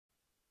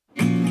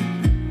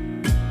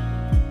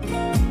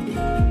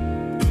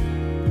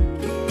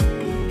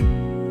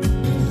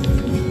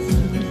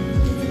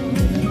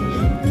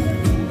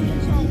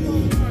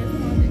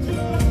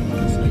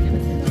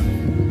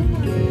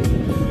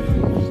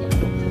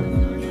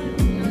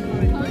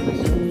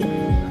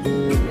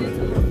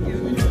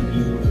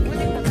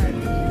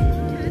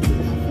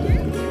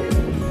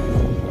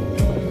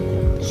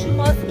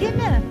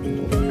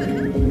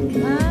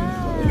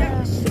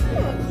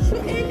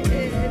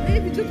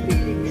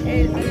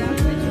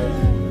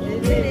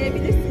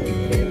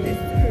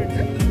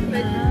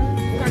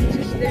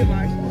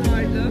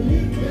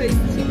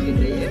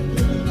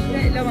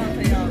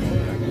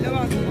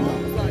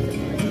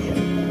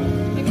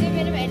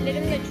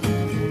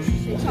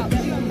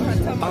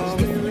Tamam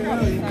işte sıra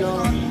mesela şu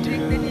an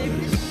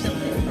renkleneyebilirsin.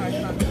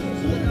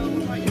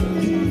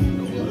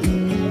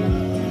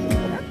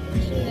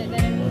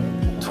 İstersen.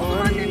 O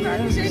zaman tekrar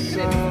teşekkür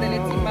ederiz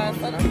deleteyim ben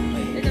sana.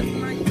 En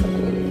azından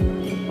yıkayabilirim.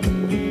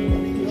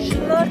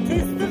 Şunlar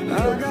tester mi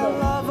yoksa?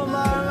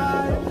 Bunlar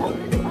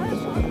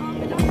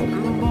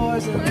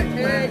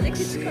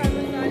leke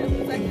çıkarmalarla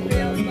özellikle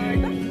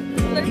beyazlarda.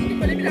 Bunları gidip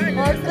böyle birer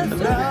Markası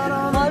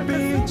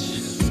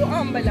şu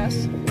ambalaj.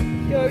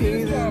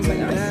 Gördüğünüz bu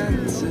ambalaj.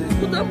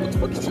 Bu da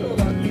mutfak için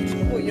olan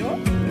küçük boyu.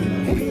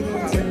 O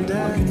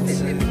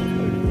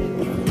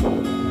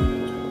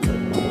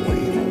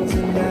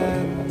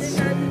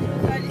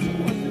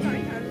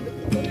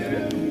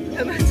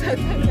hemen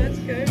zaten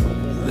çıkarım.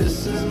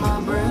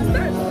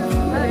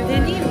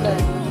 deneyeyim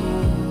ben.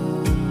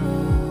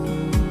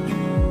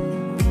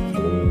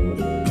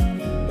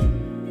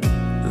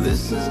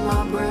 This is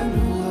my brand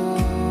new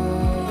love.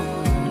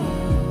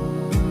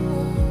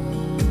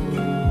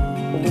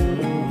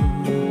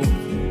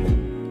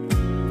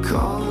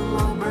 Calling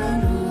my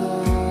brand new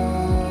love.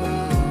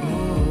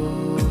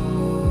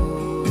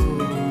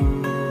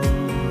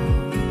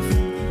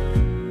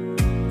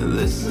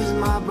 This is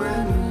my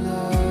brand new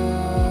love.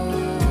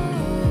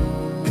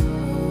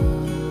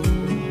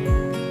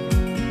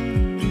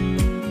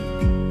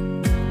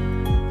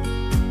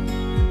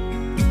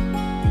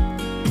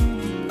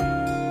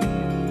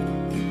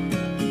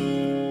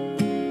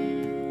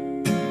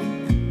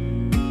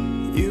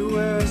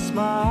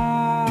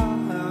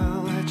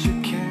 Smile that you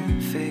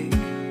can't fake.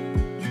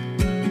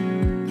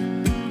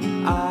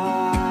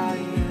 I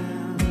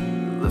am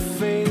the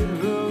faded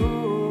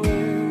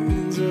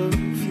ruins of a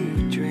few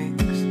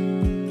drinks.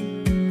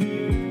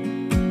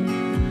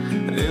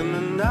 And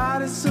the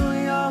night is so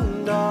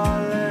young,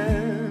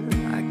 darling,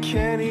 I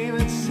can't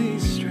even see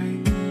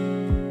straight.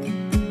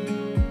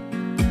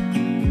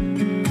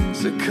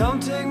 So come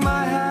take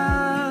my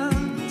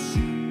hands,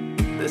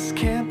 this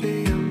can't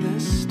be a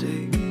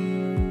mistake.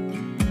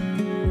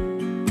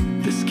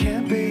 This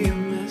can't be a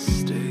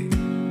mistake.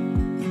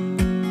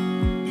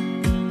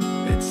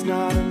 It's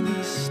not a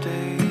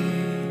mistake.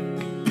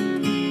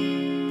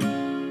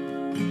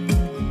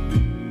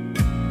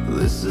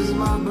 This is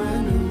my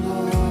brand new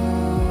love.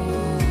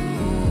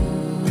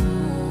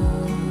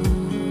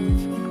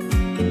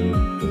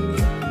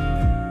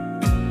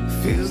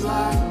 Feels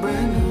like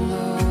brand new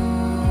love.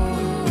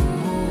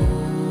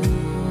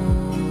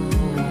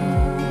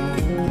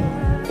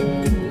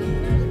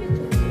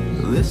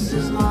 This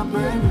is my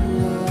brand new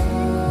love.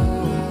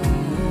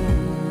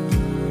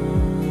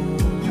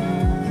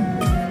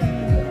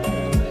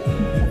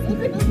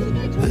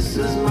 This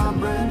is my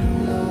brand new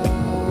love.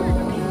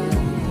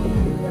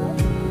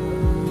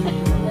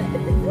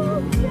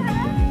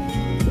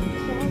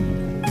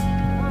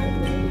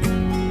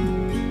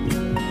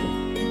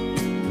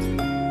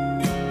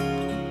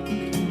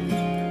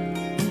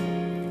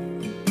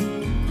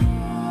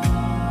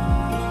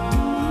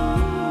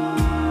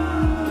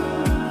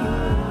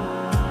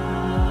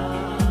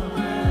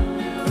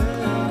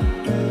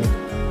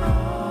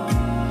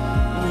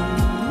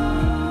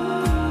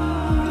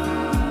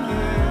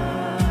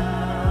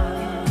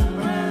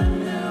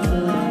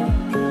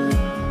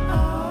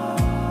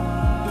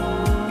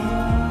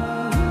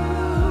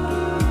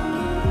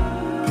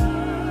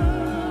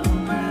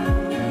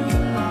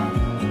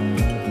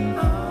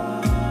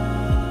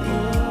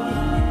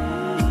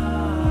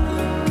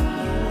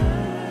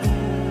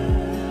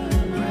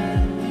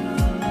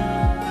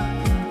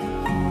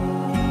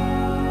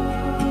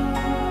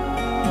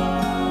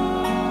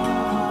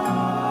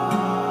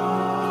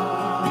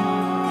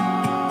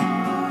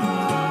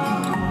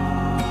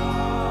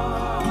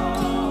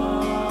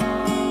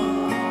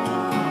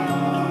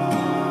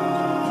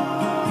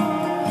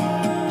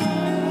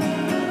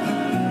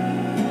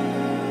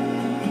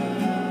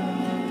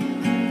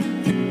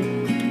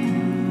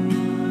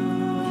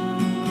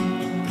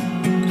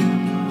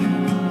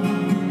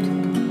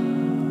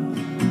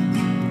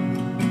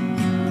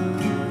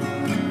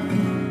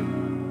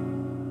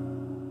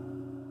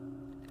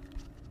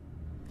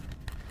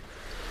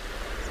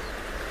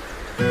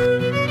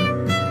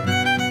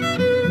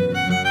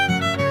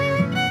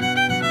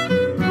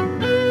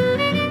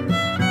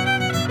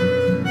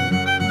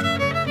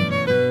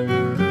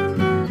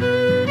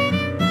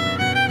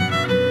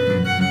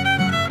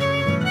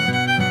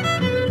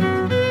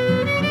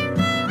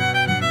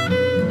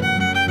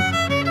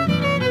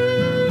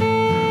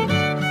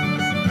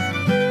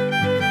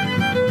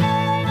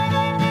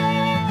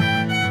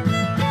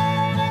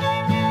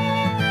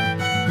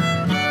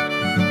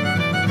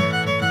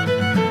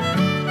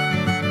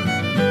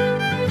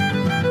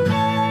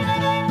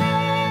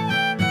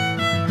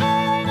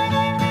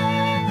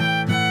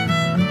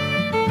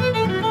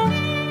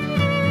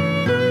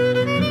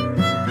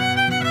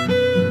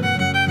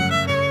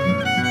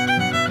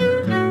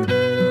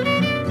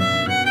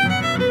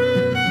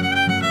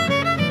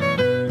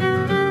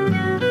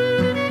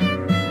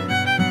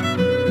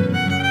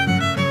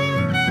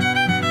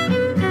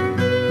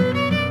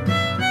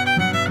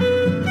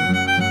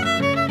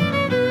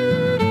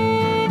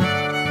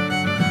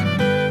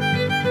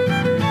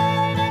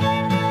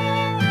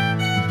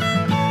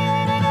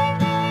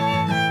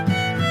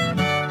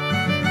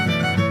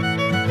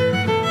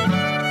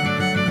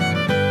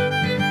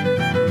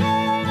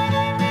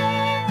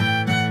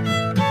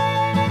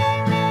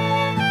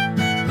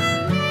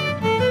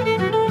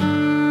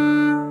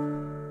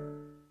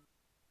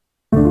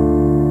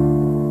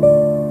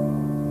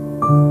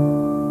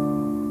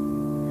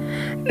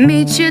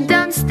 Meet you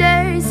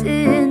downstairs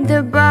in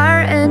the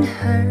bar and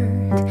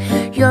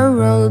heard your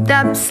rolled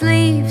up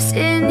sleeves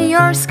in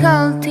your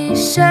skull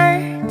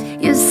t-shirt.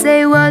 You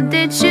say, what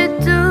did you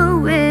do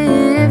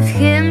with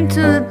him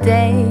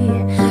today?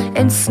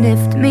 And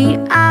sniffed me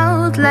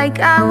out like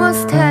I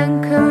was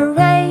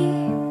Tanqueray.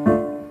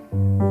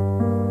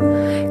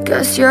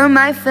 'Cause you're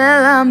my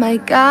fella, my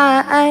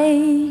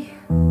guy.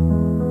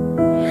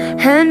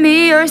 Hand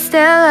me your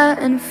Stella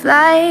and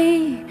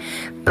fly.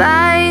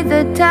 By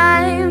the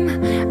time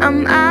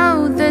I'm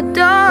out the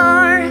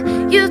door,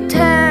 you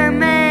tear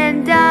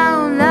me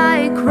down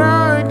like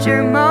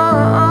Roger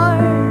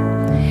Moore.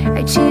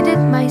 I cheated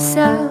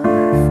myself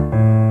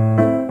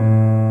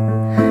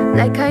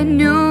like I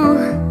knew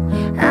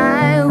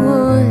I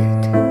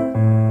would.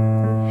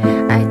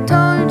 I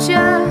told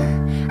you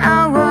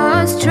I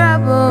was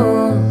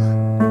trouble,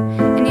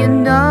 and you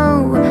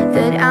know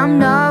that I'm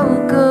no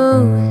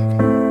good.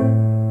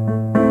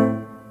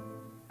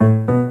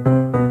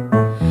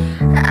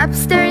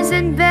 Upstairs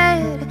in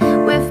bed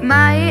with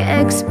my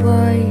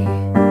ex-boy.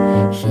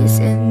 He's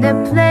in the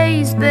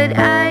place but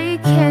I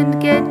can't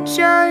get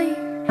joy.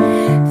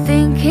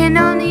 Thinking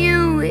on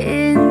you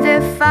in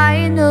the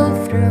final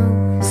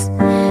throes.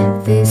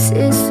 This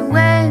is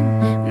when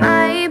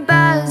my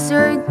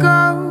buzzer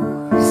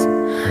goes.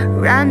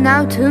 Run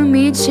out to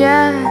meet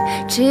ya,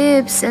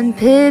 chips and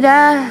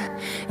pita.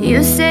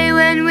 You say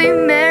when we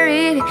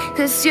married,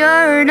 'cause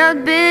you're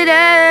not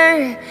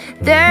bitter,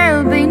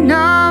 there'll be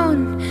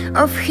none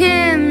of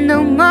him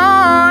no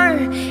more.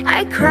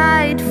 I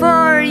cried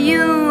for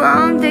you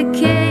on the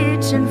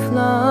kitchen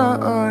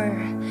floor.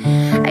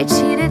 I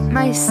cheated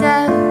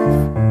myself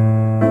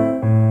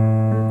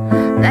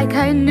like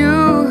I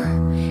knew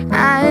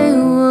I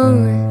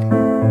would.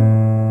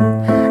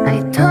 I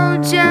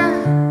told ya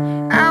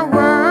I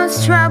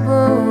was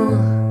trouble,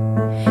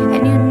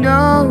 and you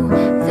know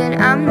that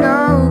I'm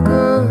no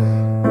good.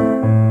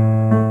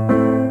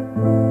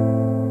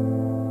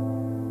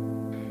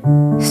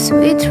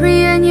 Sweet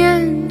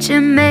reunion,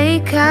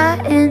 Jamaica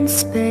and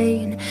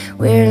Spain.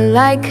 We're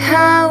like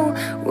how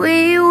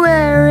we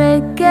were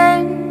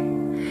again.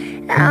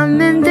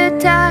 I'm in the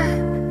tub,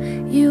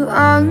 you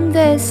on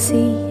the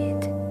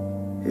seat.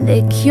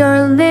 Lick your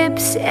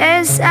lips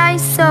as I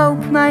soak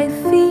my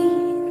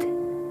feet.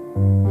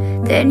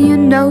 Then you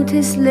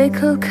notice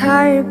little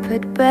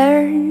carpet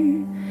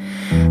burn.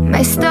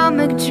 My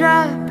stomach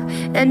drop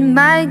and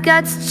my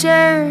guts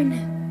churn.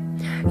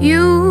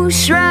 You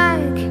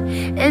shrug,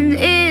 and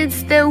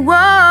it's the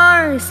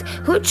worst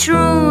who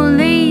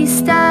truly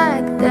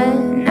stuck the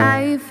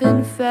knife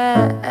in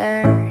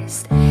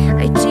first.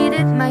 I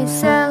cheated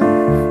myself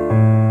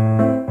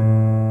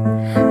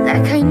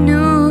like I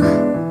knew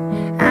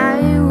I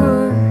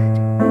would.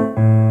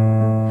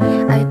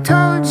 I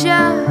told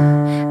ya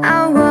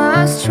I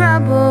was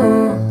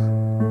trouble,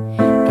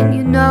 and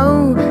you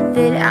know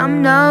that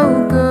I'm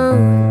no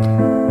good.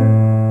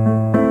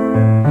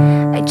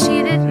 I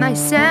cheated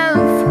myself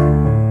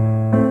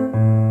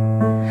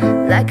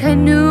like I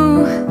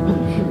knew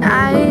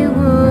I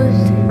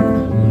would.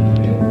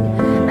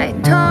 I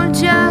told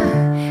ya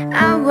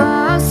I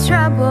was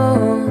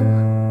trouble,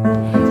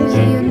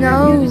 yeah, you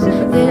know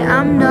that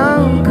I'm no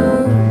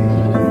good.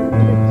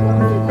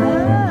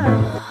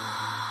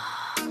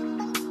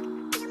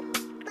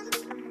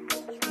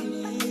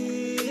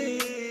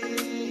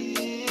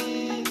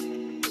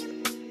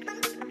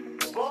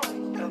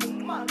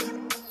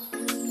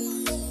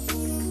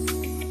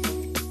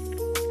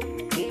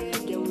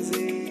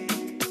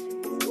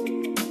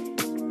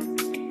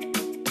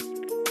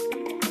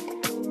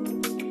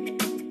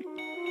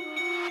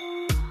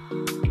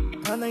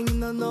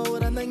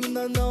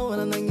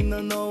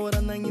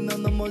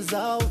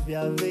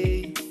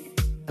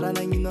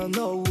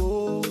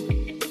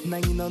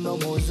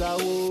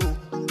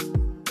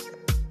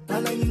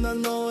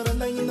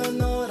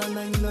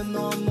 Ranangina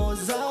no,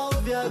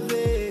 mozalvia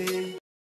ve.